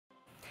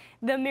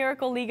The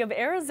Miracle League of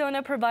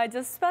Arizona provides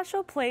a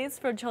special place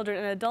for children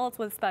and adults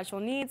with special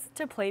needs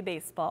to play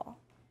baseball.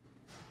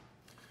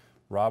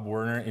 Rob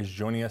Werner is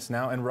joining us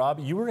now. And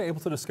Rob, you were able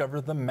to discover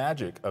the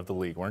magic of the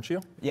league, weren't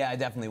you? Yeah, I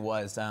definitely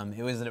was.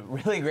 It was a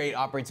really great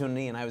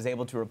opportunity, and I was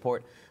able to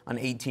report on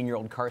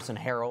 18-year-old Carson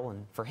Harrell.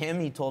 And for him,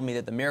 he told me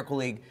that the Miracle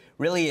League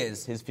really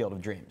is his field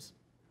of dreams.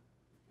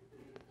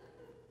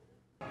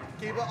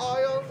 Keep an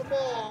eye on the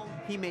ball.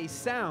 He may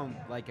sound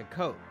like a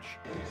coach.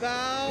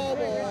 Foul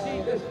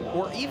ball.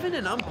 Or even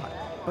an umpire,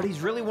 but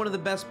he's really one of the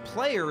best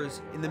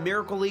players in the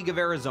Miracle League of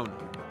Arizona,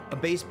 a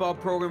baseball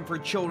program for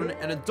children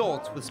and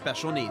adults with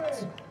special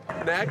needs.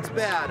 Next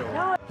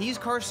battle. He's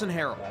Carson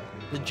Harrell,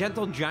 the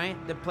gentle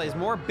giant that plays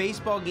more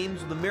baseball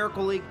games with the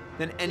Miracle League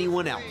than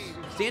anyone else.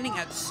 Standing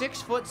at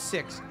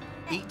 6'6",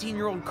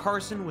 18-year-old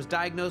Carson was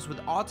diagnosed with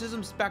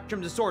autism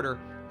spectrum disorder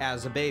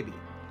as a baby.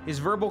 His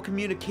verbal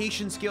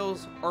communication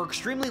skills are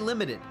extremely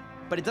limited,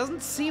 but it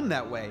doesn't seem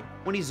that way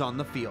when he's on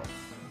the field.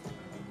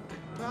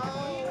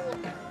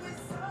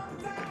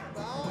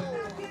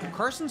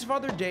 Carson's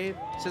father, Dave,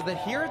 says that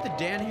here at the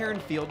Dan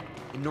Heron Field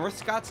in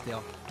North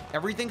Scottsdale,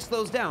 everything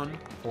slows down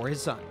for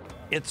his son.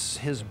 It's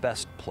his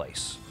best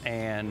place,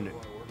 and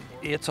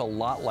it's a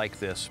lot like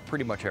this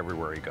pretty much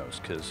everywhere he goes,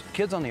 because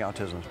kids on the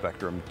autism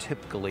spectrum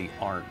typically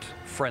aren't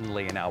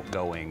friendly and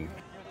outgoing.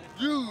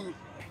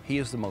 He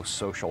is the most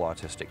social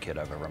autistic kid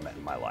I've ever met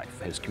in my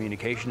life. His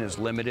communication is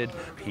limited.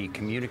 He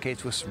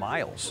communicates with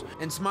smiles.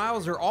 And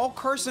smiles are all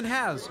Carson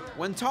has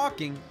when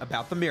talking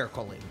about the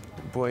Miracle League.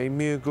 Boy,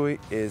 Miracle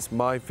is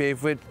my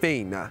favorite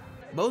thing.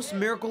 Most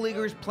Miracle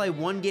Leaguers play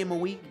one game a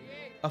week.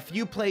 A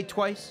few play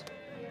twice.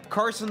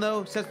 Carson,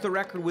 though, sets the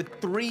record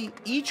with 3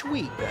 each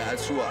week.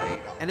 That's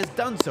right. And has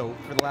done so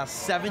for the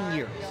last 7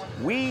 years.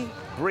 We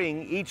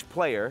bring each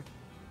player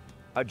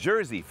a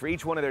jersey for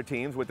each one of their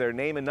teams with their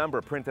name and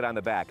number printed on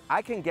the back.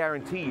 I can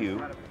guarantee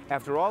you,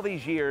 after all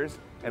these years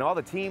and all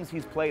the teams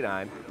he's played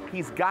on,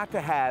 he's got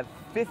to have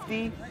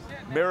 50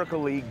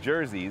 Miracle League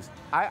jerseys.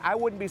 I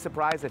wouldn't be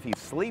surprised if he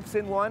sleeps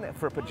in one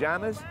for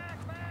pajamas,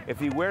 if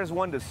he wears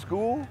one to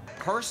school.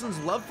 Carson's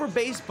love for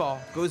baseball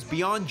goes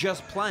beyond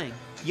just playing.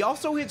 He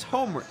also hits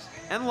homers,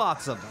 and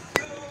lots of them.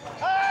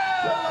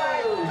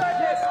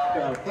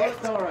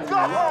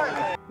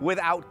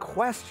 Without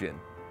question,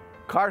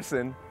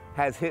 Carson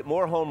has hit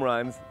more home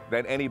runs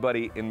than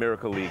anybody in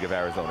Miracle League of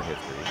Arizona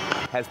history,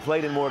 has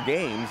played in more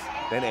games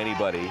than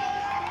anybody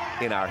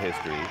in our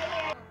history.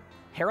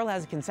 Harrell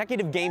has a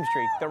consecutive game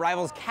streak that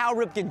rivals Cal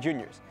Ripken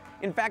Jr.'s.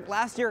 In fact,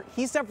 last year,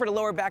 he suffered a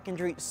lower back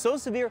injury so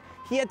severe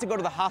he had to go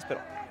to the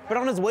hospital. But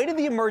on his way to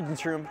the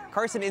emergency room,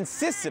 Carson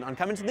insisted on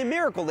coming to the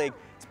Miracle League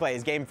to play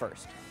his game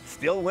first.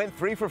 Still went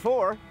 3 for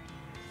 4.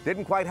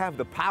 Didn't quite have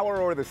the power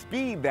or the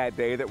speed that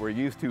day that we're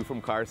used to from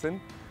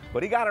Carson,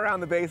 but he got around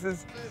the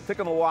bases, took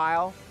him a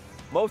while.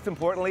 Most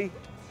importantly,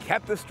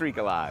 kept the streak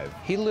alive.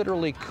 He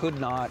literally could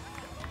not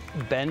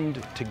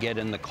bend to get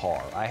in the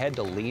car. I had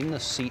to lean the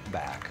seat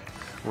back,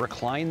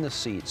 recline the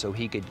seat so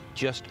he could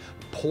just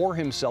pour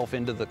himself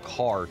into the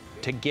car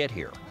to get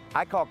here.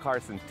 I call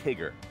Carson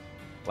Tigger,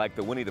 like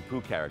the Winnie the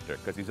Pooh character,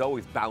 because he's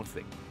always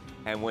bouncing.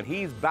 And when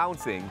he's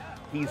bouncing,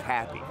 he's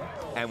happy.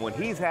 And when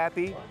he's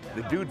happy,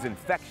 the dude's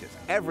infectious.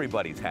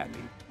 Everybody's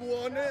happy.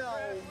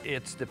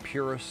 It's the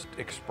purest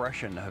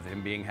expression of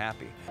him being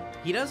happy.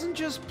 He doesn't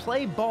just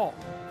play ball.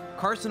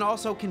 Carson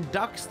also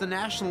conducts the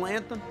national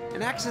anthem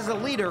and acts as a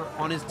leader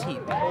on his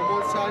team.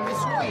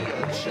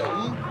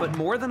 But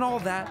more than all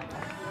that,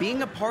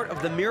 being a part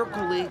of the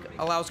Miracle League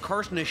allows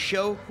Carson to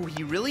show who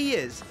he really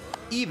is,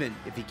 even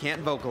if he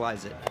can't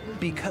vocalize it.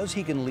 Because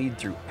he can lead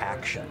through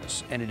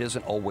actions, and it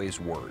isn't always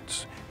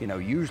words. You know,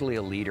 usually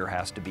a leader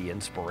has to be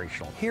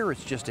inspirational. Here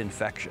it's just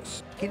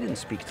infectious. He didn't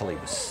speak till he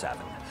was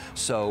 7.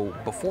 So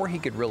before he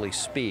could really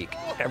speak,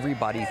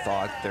 everybody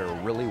thought there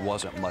really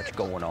wasn't much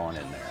going on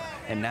in there.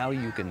 And now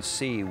you can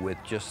see with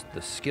just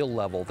the skill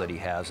level that he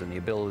has and the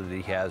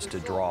ability he has to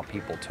draw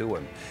people to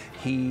him,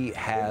 he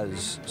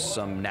has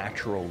some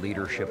natural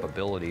leadership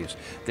abilities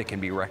that can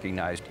be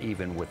recognized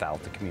even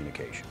without the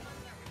communication.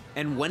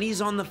 And when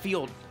he's on the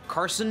field,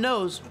 Carson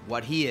knows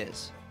what he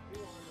is.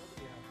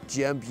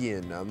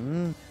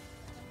 Champion.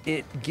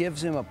 It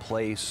gives him a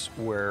place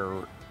where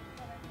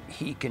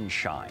he can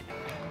shine.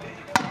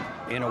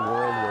 In a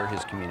world where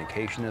his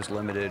communication is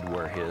limited,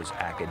 where his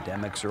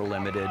academics are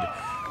limited,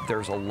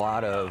 there's a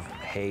lot of,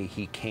 hey,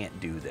 he can't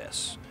do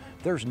this.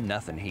 There's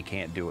nothing he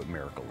can't do at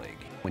Miracle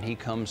League. When he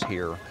comes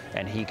here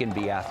and he can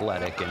be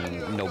athletic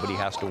and nobody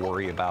has to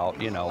worry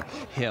about, you know,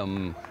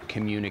 him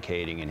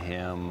communicating and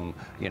him,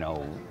 you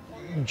know,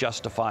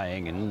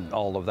 justifying and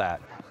all of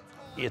that.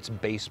 It's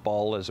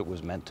baseball as it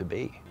was meant to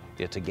be.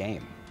 It's a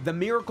game. The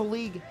Miracle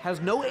League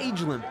has no age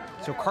limit,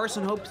 so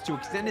Carson hopes to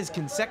extend his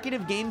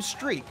consecutive game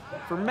streak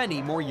for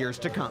many more years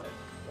to come.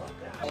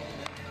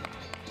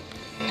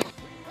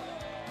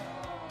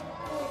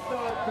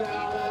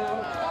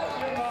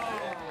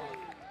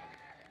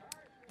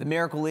 The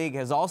Miracle League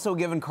has also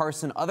given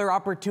Carson other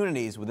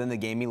opportunities within the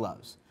game he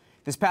loves.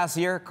 This past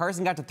year,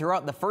 Carson got to throw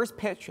out the first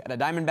pitch at a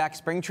Diamondback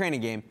spring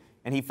training game,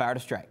 and he fired a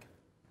strike.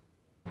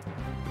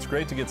 It's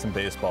great to get some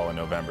baseball in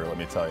November, let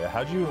me tell you.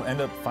 How'd you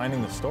end up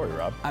finding the story,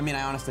 Rob? I mean,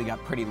 I honestly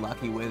got pretty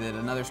lucky with it.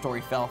 Another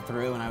story fell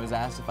through, and I was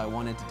asked if I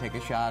wanted to take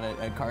a shot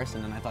at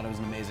Carson, and I thought it was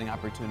an amazing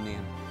opportunity.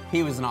 And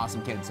he was an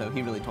awesome kid, so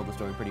he really told the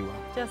story pretty well.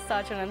 Just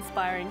such an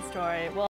inspiring story. Well,